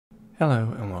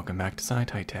Hello and welcome back to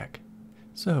SciTech.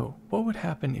 So, what would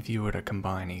happen if you were to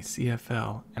combine a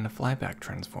CFL and a flyback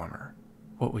transformer?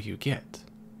 What would you get?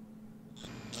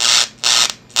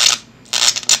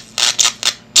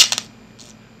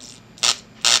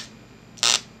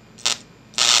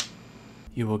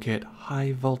 You will get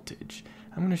high voltage.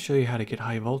 I'm going to show you how to get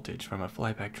high voltage from a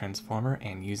flyback transformer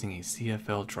and using a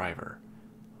CFL driver.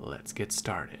 Let's get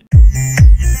started.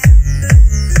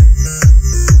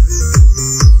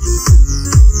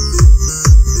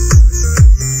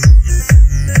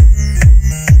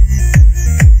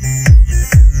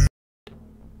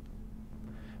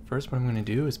 First, what I'm going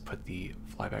to do is put the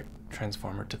flyback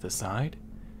transformer to the side,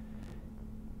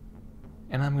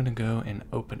 and I'm going to go and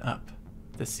open up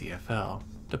the CFL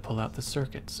to pull out the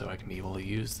circuit so I can be able to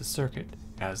use the circuit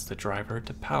as the driver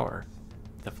to power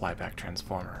the flyback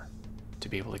transformer to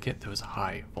be able to get those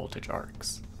high voltage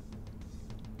arcs.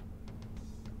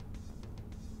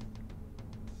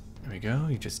 There we go,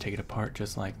 you just take it apart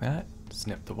just like that,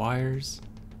 snip the wires.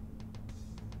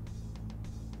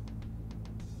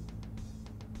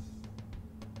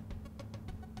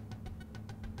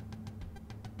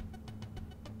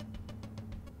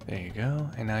 There you go,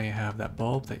 and now you have that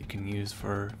bulb that you can use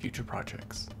for future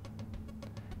projects.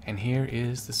 And here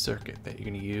is the circuit that you're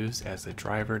going to use as the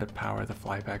driver to power the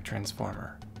flyback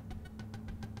transformer.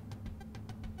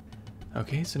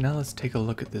 Okay, so now let's take a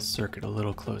look at this circuit a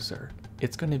little closer.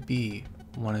 It's going to be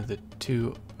one of the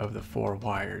two of the four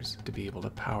wires to be able to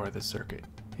power the circuit.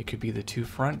 It could be the two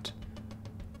front,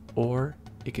 or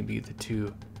it could be the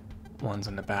two ones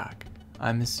on the back.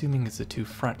 I'm assuming it's the two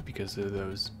front because of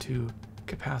those two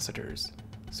capacitors,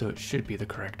 so it should be the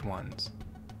correct ones.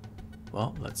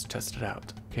 Well, let's test it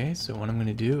out. Okay, so what I'm going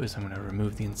to do is I'm going to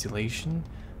remove the insulation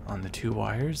on the two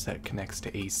wires that connects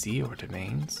to AC or to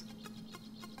mains.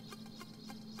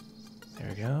 There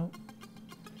we go.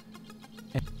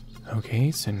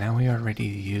 Okay, so now we are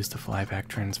ready to use the flyback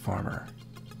transformer.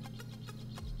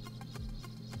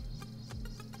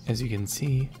 As you can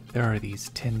see, there are these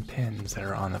 10 pins that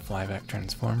are on the flyback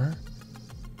transformer,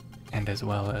 and as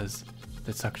well as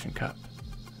the suction cup.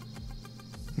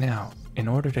 Now, in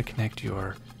order to connect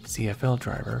your CFL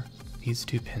driver, these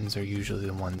two pins are usually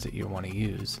the ones that you want to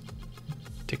use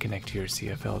to connect your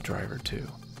CFL driver to.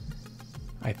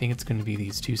 I think it's going to be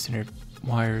these two center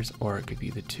wires, or it could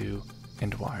be the two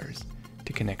end wires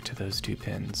to connect to those two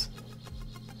pins.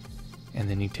 And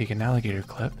then you take an alligator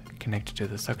clip, connect it to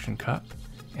the suction cup,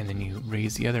 and then you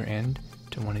raise the other end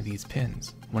to one of these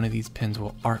pins. One of these pins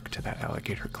will arc to that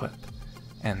alligator clip,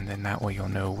 and then that way you'll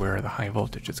know where the high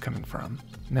voltage is coming from.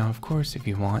 Now of course, if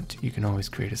you want, you can always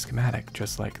create a schematic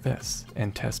just like this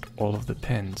and test all of the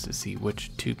pins to see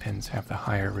which two pins have the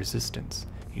higher resistance.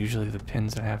 Usually the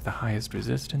pins that have the highest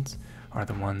resistance are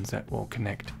the ones that will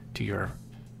connect to your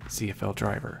CFL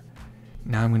driver.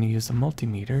 Now I'm going to use a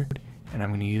multimeter, and I'm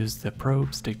going to use the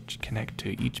probes to connect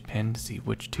to each pin to see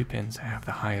which two pins have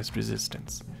the highest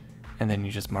resistance. And then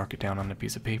you just mark it down on a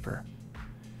piece of paper.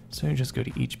 So you just go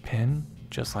to each pin,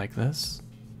 just like this.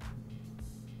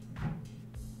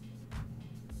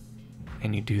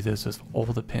 And you do this with all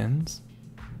the pins.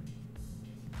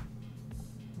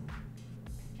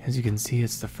 As you can see,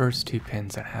 it's the first two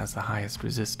pins that has the highest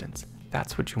resistance.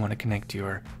 That's what you want to connect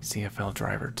your CFL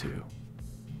driver to.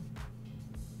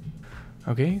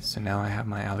 Okay, so now I have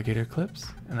my alligator clips,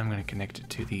 and I'm going to connect it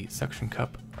to the suction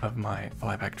cup of my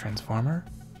flyback transformer.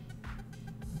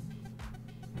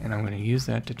 And I'm going to use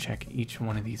that to check each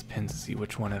one of these pins to see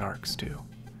which one it arcs to.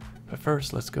 But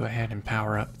first, let's go ahead and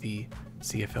power up the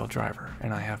CFL driver,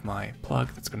 and I have my plug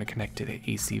that's going to connect to the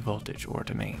AC voltage or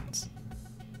to mains.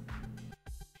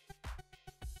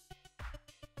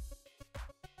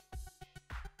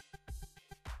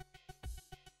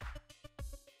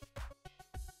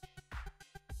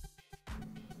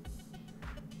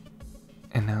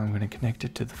 And now I'm going to connect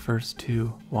it to the first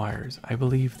two wires. I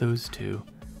believe those two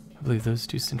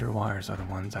center wires are the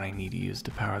ones that I need to use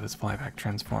to power this flyback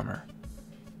transformer.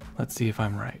 Let's see if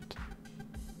I'm right.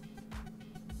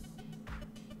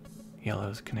 Yellow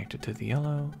is connected to the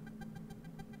yellow.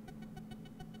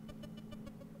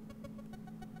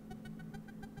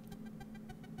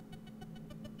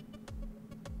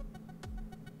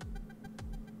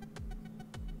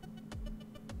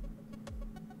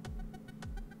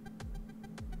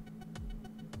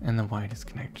 And the white is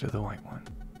connected to the white one.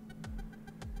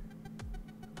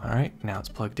 Alright, now it's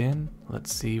plugged in.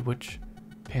 Let's see which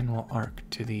pin will arc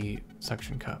to the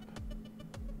suction cup.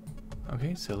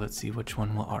 Okay, so let's see which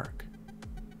one will arc.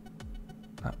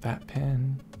 Not that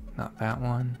pin, not that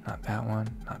one, not that one,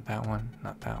 not that one,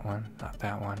 not that one, not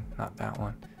that one, not that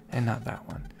one, and not that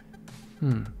one.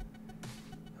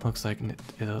 Looks like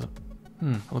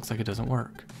it doesn't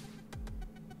work.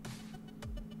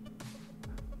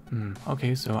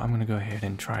 Okay, so I'm gonna go ahead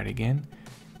and try it again,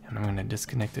 and I'm gonna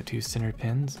disconnect the 2 center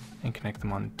pins and connect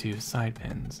them on 2 side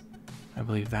pins. I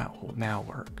believe that will now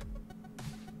work.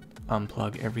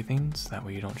 Unplug everything so that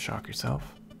way you don't shock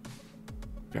yourself.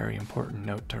 Very important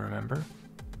note to remember.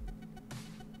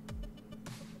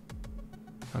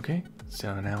 Okay,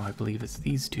 so now I believe it's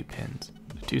these 2 pins.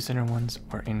 The 2 center ones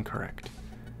were incorrect.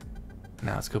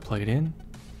 Now let's go plug it in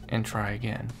and try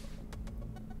again.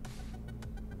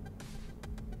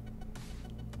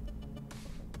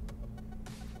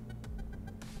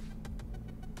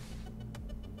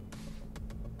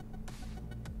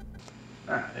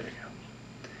 There we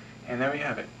go. And there we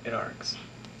have it. It arcs.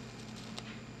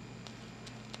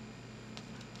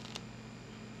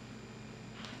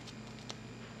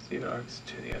 See if it arcs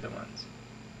to the other ones.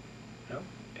 Nope,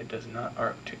 it does not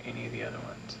arc to any of the other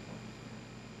ones.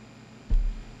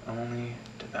 Only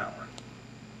to that one.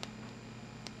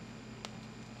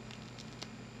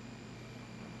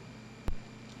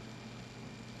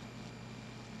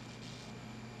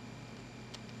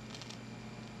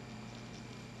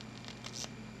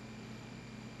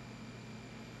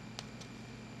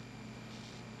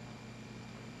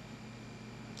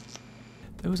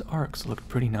 Those arcs look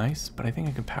pretty nice, but I think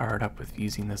I can power it up with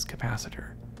using this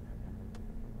capacitor.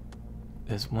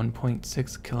 This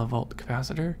 1.6 kilovolt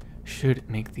capacitor should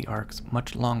make the arcs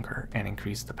much longer and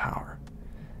increase the power.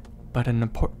 But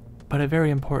a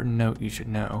very important note you should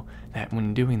know that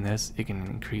when doing this, it can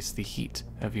increase the heat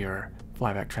of your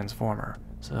flyback transformer.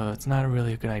 So it's not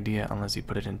really a good idea unless you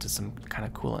put it into some kind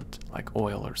of coolant, like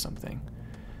oil or something.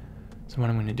 So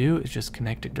what I'm going to do is just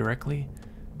connect it directly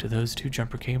to those 2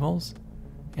 jumper cables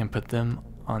and put them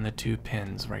on the 2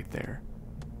 pins right there.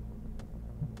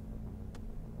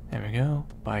 There we go.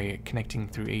 By connecting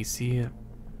through AC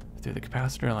through the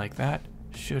capacitor like that,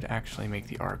 should actually make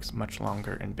the arcs much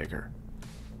longer and bigger.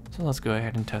 So let's go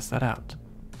ahead and test that out.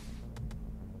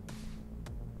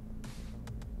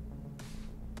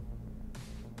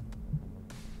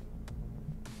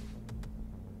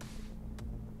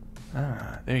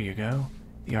 There you go.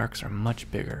 The arcs are much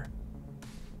bigger.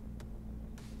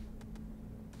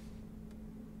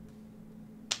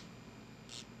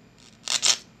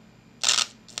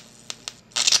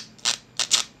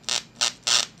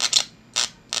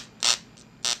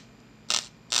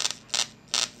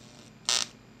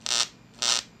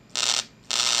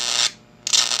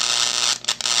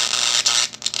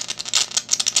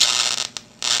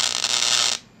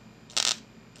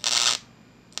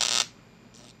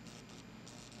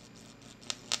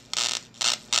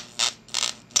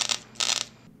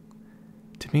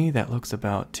 To me, that looks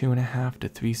about 2.5 to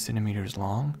 3 centimeters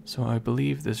long, so I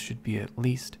believe this should be at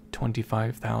least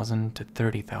 25,000 to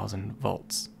 30,000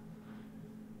 volts,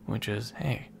 which is,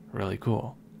 hey, really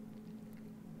cool.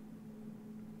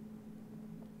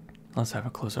 Let's have a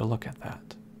closer look at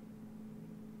that.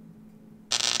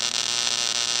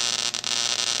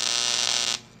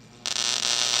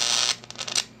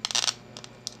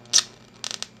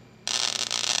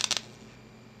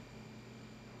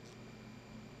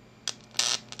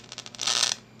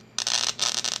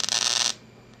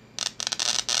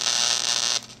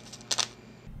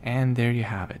 And there you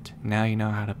have it. Now you know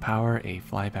how to power a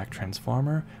flyback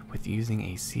transformer with using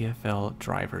a CFL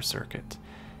driver circuit.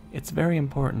 It's very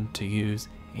important to use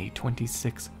a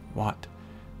 26 watt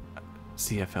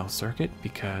CFL circuit,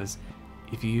 because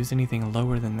if you use anything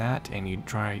lower than that and you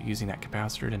try using that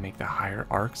capacitor to make the higher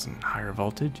arcs and higher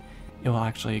voltage, it will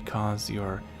actually cause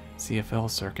your CFL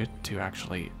circuit to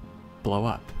actually blow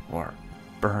up or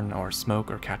burn or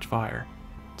smoke or catch fire.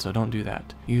 So don't do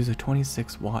that. Use a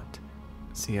 26 watt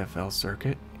CFL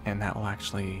circuit, and that will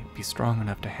actually be strong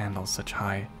enough to handle such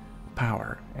high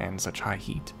power and such high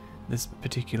heat. This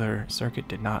particular circuit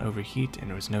did not overheat and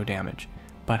there was no damage,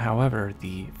 but however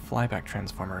the flyback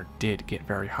transformer did get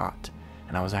very hot,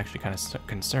 and I was actually kind of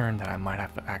concerned that I might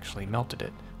have actually melted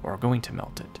it, or going to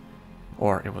melt it,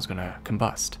 or it was going to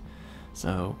combust.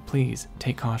 So please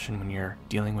take caution when you're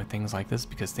dealing with things like this,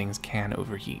 because things can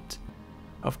overheat.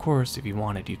 Of course, if you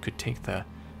wanted, you could take the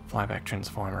flyback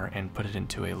transformer and put it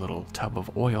into a little tub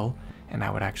of oil, and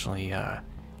that would actually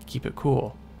keep it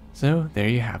cool. So there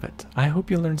you have it. I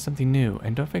hope you learned something new,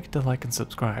 and don't forget to like and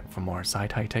subscribe for more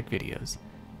Sci-Hi Tech videos.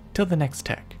 Till the next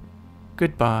tech,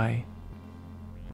 goodbye.